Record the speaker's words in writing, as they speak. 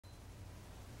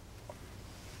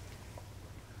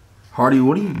Hardee,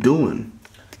 what are you doing?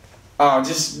 Oh,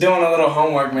 just doing a little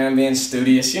homework, man, being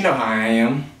studious. You know how I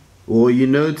am. Well, you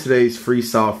know today's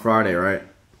Freestyle Friday, right?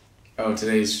 Oh,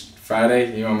 today's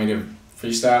Friday? You want me to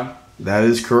freestyle? That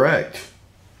is correct.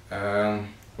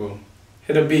 Well,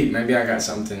 hit a beat. Maybe I got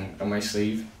something on my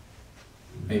sleeve.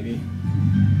 Maybe.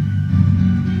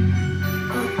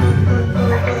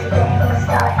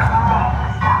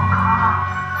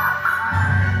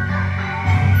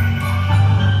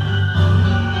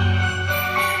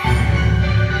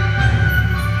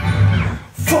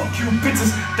 Fuck you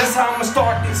bitches, that's how I'ma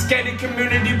start this. Gated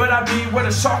community, but I be where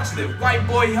the sharks live. White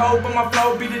boy hoe, but my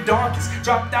flow be the darkest.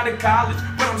 Dropped out of college,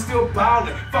 but I'm still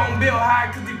ballin'. Phone bill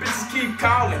high, cause these bitches keep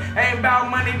calling. Ain't about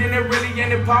money, then it really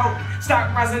ain't important.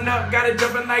 Stock rising up, got it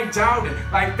jumping like Jordan.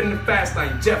 Life in the fast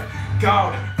lane, Jeff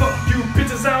Golden. Fuck you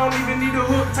bitches, I don't even need a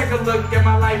hook. Take a look at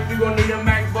my life, you gon' need a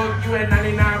MacBook. You had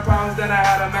 99 problems, then I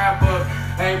had a MacBook.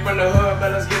 Ain't from the hood,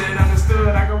 but let's get it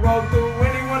understood. I can roll through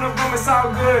any one of them, it's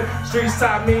all good. Streets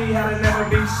taught me how to never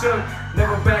be shook.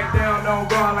 Never back down, don't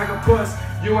go out like a puss.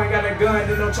 You ain't got a gun,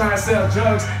 then don't try and sell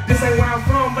drugs. This ain't where I'm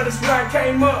from, but it's where I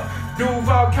came up.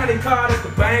 Duval County card at the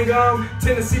Bangum,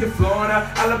 Tennessee to Florida,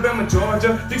 Alabama,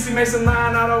 Georgia, Dixie Mason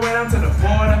line all the way down to the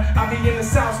border. I be in the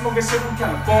South smoking shit from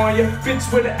California,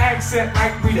 bitch with an accent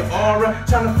like Rita Ora,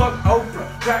 tryna fuck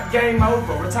Oprah, rap game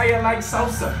over, retire like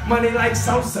Sosa, money like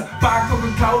Sosa, buy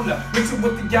Coca-Cola, mix it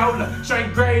with the Yola,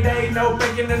 straight grade A, no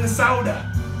bacon in the soda.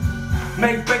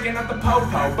 Make bacon at the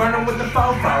popo, burn them with the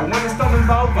fofo, when it's stolen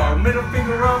Volvo, middle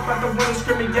finger up at the window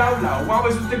screaming YOLO,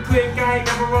 always with the click, I ain't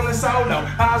never rolling solo,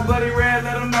 eyes bloody red,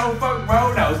 let them know fuck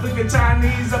Rodos, look at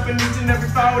Chinese up in each and every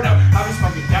photo, I be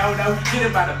smoking dodo, get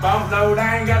it by the boatload,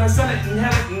 I ain't gotta sell it and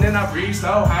hell it and then I breathe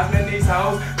slow, Heisman these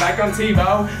hoes like I'm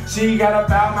Tebow, she got a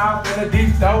foul mouth and a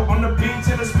deep throat, on the beach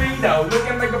in a Speedo,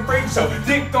 looking like a freak show,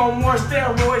 dick on more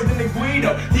steroids than the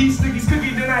Guido, these niggas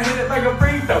cookie then I hit it like a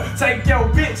free throw, take your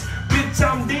bitch,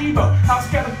 I'm Devo.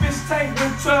 House got a fish tank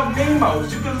with 12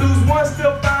 Nemos. You can lose one,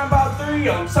 still find about 3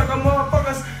 of them. Suck on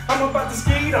motherfuckers, I'm about to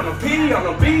skeet on them. Pee on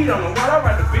them, beat on them. What I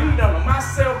write the beat on them. I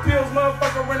sell pills,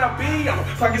 motherfucker, when I be on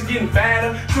them. Pockets getting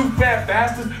fatter, too fat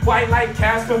bastards. White like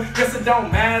Casper, guess it don't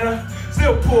matter.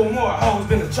 Still pull more hoes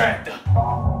than a tractor.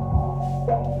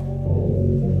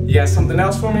 You got something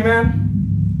else for me,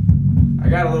 man? I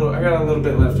got a little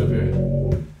bit left up here.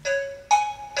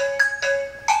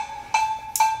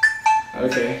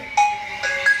 Okay.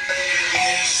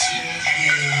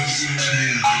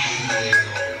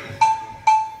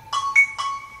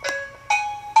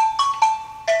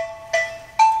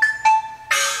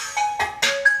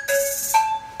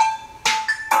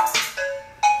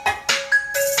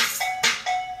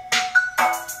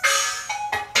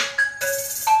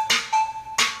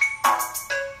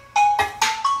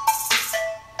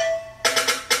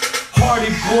 Hardee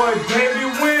boy, baby,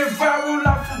 went viral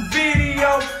off a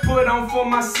video. Put on for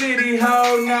my city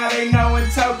ho, now they know in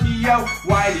Tokyo.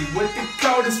 Whitey with the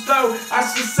coldest flow, I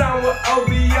should sound with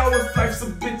OVO. If life's a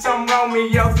bitch, I'm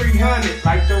Romeo. 300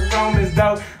 like the Romans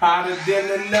though, hotter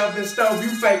than an oven stove.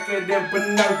 You faker than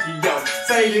Pinocchio.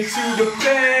 Say that you the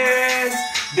best,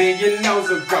 then your nose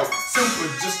will grow. Super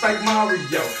just like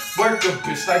Mario, work a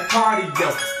bitch like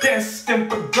cardio. Destined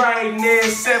for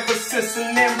greatness ever since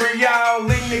an embryo.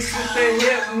 Linux with the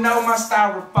hypno, my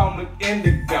styrofoam look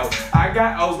indigo. I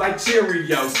got O's like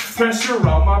Cheerios, pressure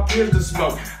on my peers to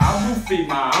smoke. I'm who feed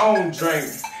my own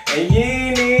drink, and you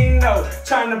ain't even know.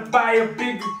 Tryna buy a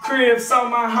bigger crib so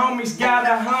my homies got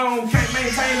a home. Can't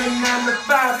maintain a 9 to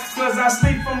 5, cause I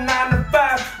sleep from 9 to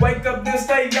 5. Wake up then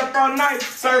stay up all night,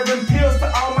 serving pills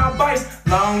to all my bites.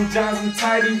 Long johns and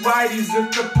tidy whities,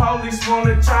 if the police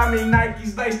wanna try me.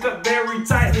 Nikes laced up very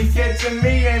tightly, catching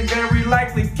me ain't very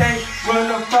likely. Can't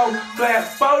run a flat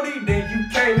 40, then you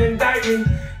can't indict me.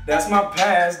 That's my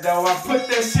past though, I put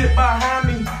that shit behind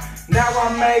me. Now I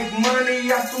make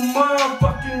money off of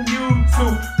motherfucking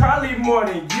YouTube. Probably more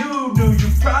than you do, you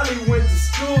probably went to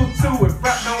school too. If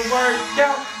rap don't work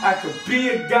out, I could be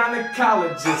a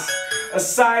gynecologist, a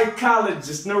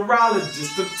psychologist,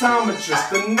 neurologist,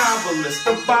 optometrist, a novelist,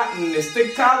 a botanist,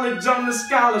 at college on the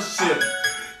scholarship.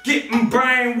 Getting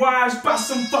brainwashed by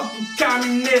some fucking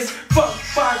communists. Fuck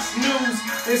Fox News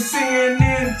and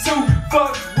CNN too.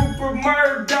 Fuck Rupert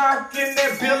Murdoch and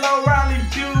that Bill O'Reilly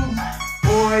dude.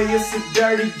 Boy, it's a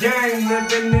dirty game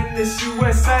living in this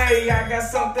USA. I got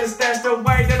something stashed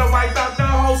away that'll wipe out the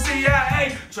whole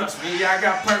CIA. Trust me, I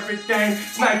got perfect aim.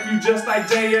 Snipe you just like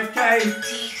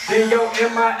JFK. Then go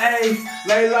MIA,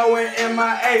 lay low in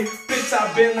MIA. Bitch,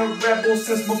 I've been a rebel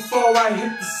since before I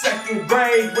hit the 2nd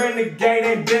grade. Renegade,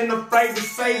 ain't been afraid to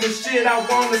say the shit I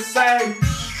wanna say.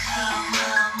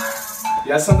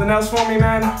 You got something else for me,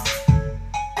 man?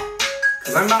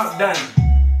 Cause I'm outdone.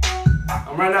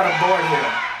 I'm running out of board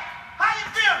here. How you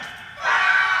feel?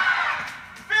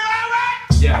 Feel alright?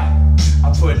 Yeah.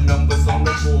 I put numbers on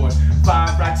the board.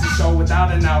 5 racks a show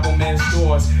without an album in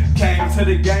stores. Came to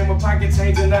the game with pocket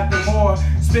change and nothing more.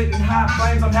 Spitting hot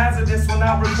flames, I'm hazardous when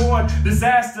I record.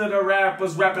 Disaster to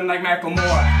rappers rapping like Macklemore.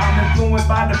 I'm influenced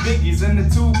by the Biggies and the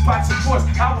Tupacs, of course.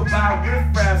 I would buy a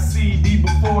Riff Raff CD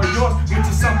before yours, which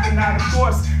is something out of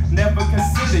course never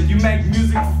considered. You make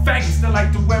music for faggots that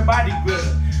like to wear body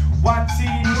glitter. Watch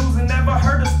TV news and never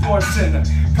heard of Sports Center.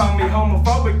 Call me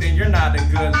homophobic, then you're not a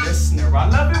good listener. I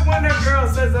love it when a girl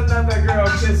says another girl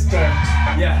kissed her.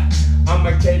 Yeah, I'm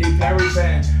a Katy Perry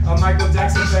fan, a Michael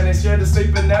Jackson fan, and scared to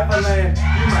sleep in Neverland.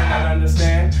 You might not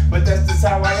understand, but that's just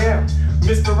how I am.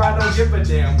 Mr. I don't give a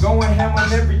damn, going ham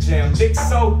on every jam. Dick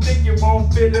so thick it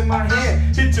won't fit in my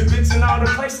hand. Hit your bitch in all the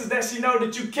places that she know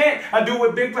that you can't. I do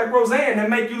it big like Roseanne and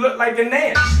make you look like an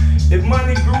ant. If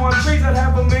money grew on trees, I'd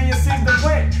have 1,000,000 seeds to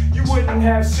plant. You wouldn't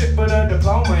have shit but a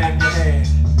diploma in your hand.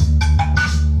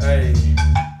 Hey.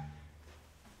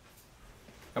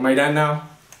 Am I done now?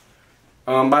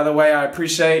 By the way, I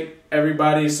appreciate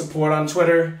everybody's support on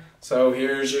Twitter. So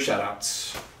here's your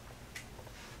shoutouts.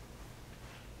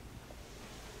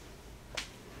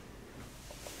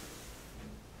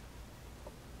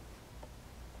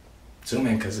 Zoom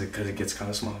in, cause it gets kind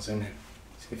of small. Zoom in.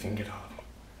 See if you can get all of them.